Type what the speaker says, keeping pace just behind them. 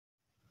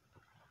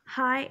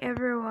Hi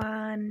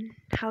everyone,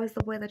 how is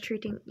the weather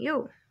treating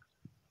you?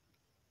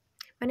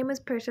 My name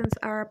is Patience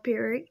R.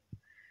 Perry,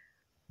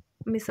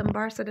 Miss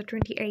Ambassador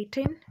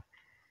 2018,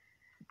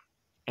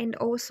 and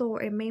also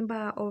a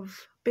member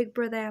of Big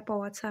Brother Apple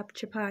WhatsApp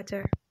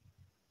chapter.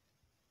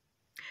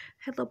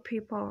 Hello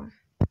people,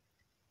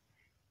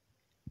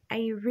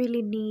 I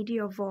really need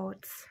your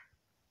votes.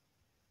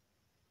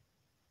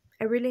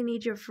 I really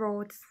need your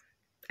votes.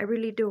 I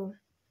really do.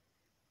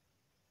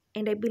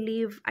 And I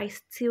believe I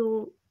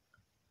still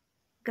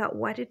got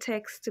what it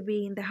takes to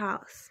be in the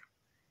house.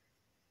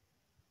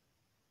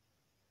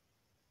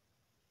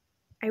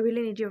 I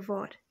really need your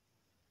vote.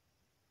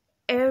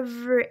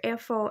 Every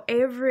effort,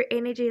 every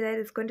energy that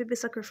is going to be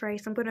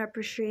sacrificed, I'm going to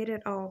appreciate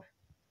it all.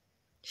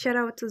 Shout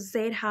out to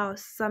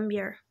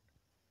Zedhousemate.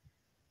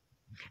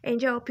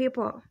 And yo,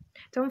 people,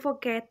 don't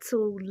forget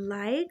to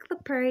like the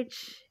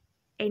page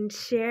and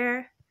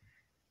share.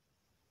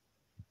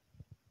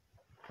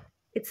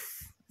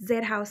 It's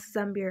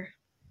Zedhousemate.